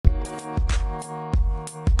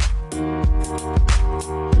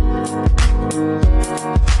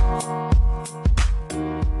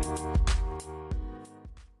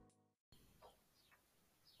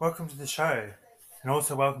Welcome to the show, and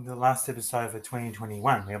also welcome to the last episode for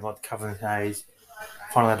 2021. We have a lot to cover in today's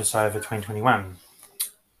final episode for 2021.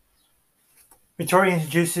 Victoria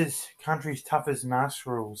introduces country's toughest mask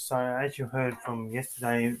rules. So, as you heard from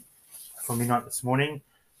yesterday, from midnight this morning,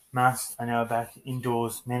 masks are now back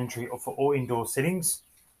indoors, mandatory for all indoor settings.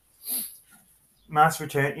 Masks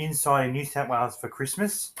return inside in New South Wales for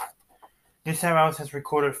Christmas. New South Wales has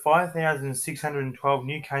recorded 5,612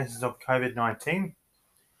 new cases of COVID-19.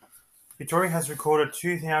 Victoria has recorded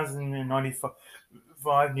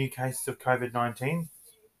 2,095 new cases of COVID-19.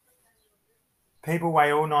 People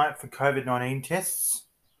wait all night for COVID-19 tests.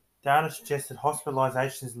 Data suggests that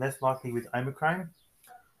hospitalisation is less likely with Omicron.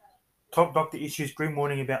 Top doctor issues grim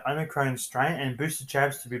warning about Omicron strain and booster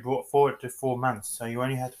jabs to be brought forward to 4 months. So you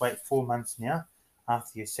only have to wait 4 months now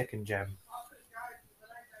after your second jab.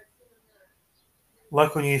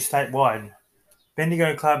 Local news statewide.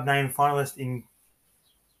 Bendigo Club named finalist in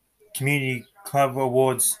Community Club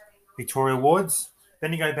Awards, Victoria Awards.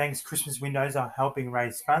 Bendigo Bank's Christmas windows are helping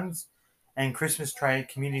raise funds, and Christmas Trade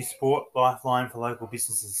Community Sport Lifeline for local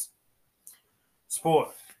businesses.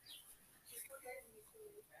 Sport.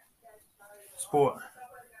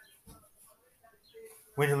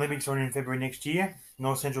 Winter Olympics are in February next year.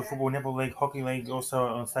 North Central Football Netball League Hockey League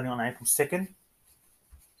also starting on April 2nd.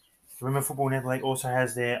 The Women's Football Netball League also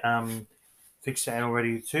has their fixture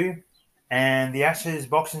already too. And the Ashes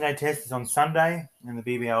Boxing Day test is on Sunday, and the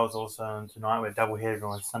BBL is also on tonight. We're double-headed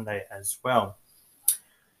on Sunday as well.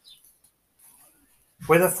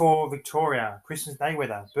 Weather for Victoria. Christmas Day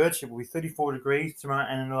weather. Birchip will be 34 degrees tomorrow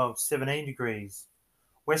and a low of 17 degrees.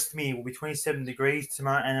 Westmere will be 27 degrees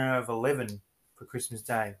tomorrow and a low of 11 for Christmas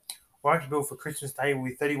Day. Warragul for Christmas Day will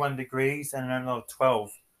be 31 degrees and a low of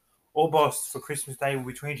 12. Orbost for Christmas Day will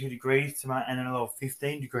be 22 degrees tomorrow and a low of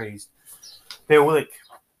 15 degrees. Berwick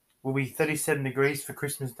will be 37 degrees for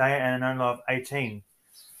Christmas Day and an low of 18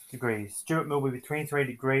 degrees. Stuart Mill will be 23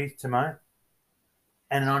 degrees tomorrow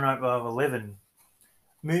and an low of 11.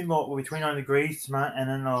 Moonmort will be 29 degrees tomorrow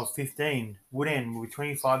and an low of 15. Woodend will be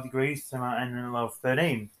 25 degrees tomorrow and an low of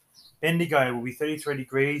 13. Bendigo will be 33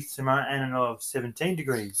 degrees tomorrow and a low of 17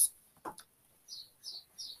 degrees.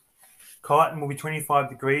 Kyneton will be 25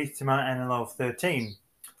 degrees tomorrow and a low of 13.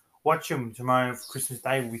 Watcham tomorrow for Christmas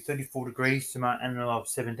Day will be 34 degrees tomorrow and a low of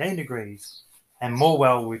 17 degrees. And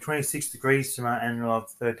Morwell will be 26 degrees tomorrow and a low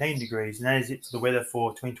of 13 degrees. And that is it for the weather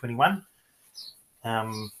for 2021.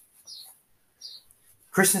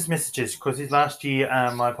 Christmas messages, because this last year,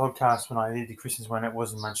 my podcast, when I did the Christmas one, it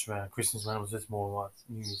wasn't much of a Christmas one. It was just more like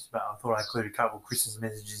news. But I thought I included a couple of Christmas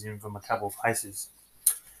messages in from a couple of places.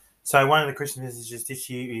 So one of the Christmas messages this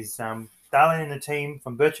year is Darlene and the team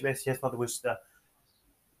from Birchip SCS like to wish the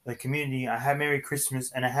community a Merry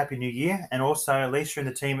Christmas and a Happy New Year. And also Alicia and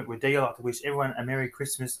the team at Wadia like to wish everyone a Merry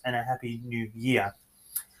Christmas and a Happy New Year.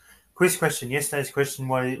 Quiz question. Yesterday's question,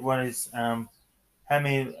 what is how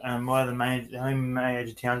many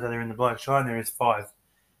major towns are there in the Black Shire? And there is 5.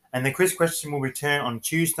 And the quiz question will return on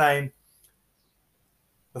Tuesday,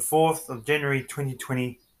 the 4th of January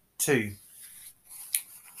 2022.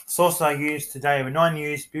 Sources I used today were 9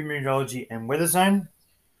 News, Meteorology and Weather Zone.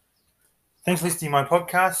 Thanks for listening to my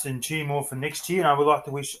podcast, and tune more for next year. And I would like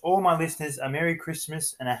to wish all my listeners a Merry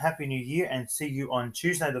Christmas and a Happy New Year, and see you on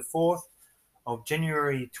Tuesday the 4th of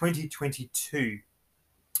January 2022.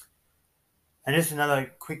 And just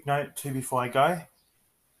another quick note too before I go.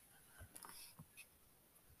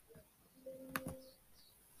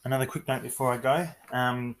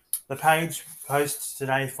 The page posts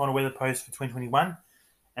today, final weather post for 2021.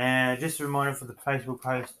 And just a reminder for the Facebook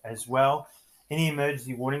post as well. Any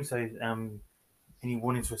emergency warnings, so any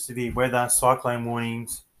warnings for severe weather, cyclone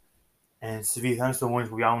warnings, and severe thunderstorm warnings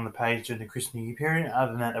will be on the page during the Christmas New Year period.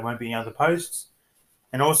 Other than that, there won't be any other posts.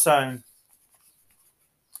 And also,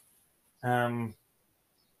 have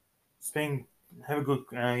a good,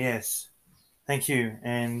 yes. Thank you.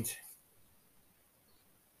 And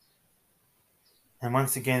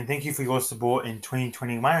once again, thank you for your support in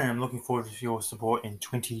 2021. And I'm looking forward to your support in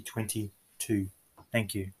 2022.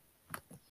 Thank you.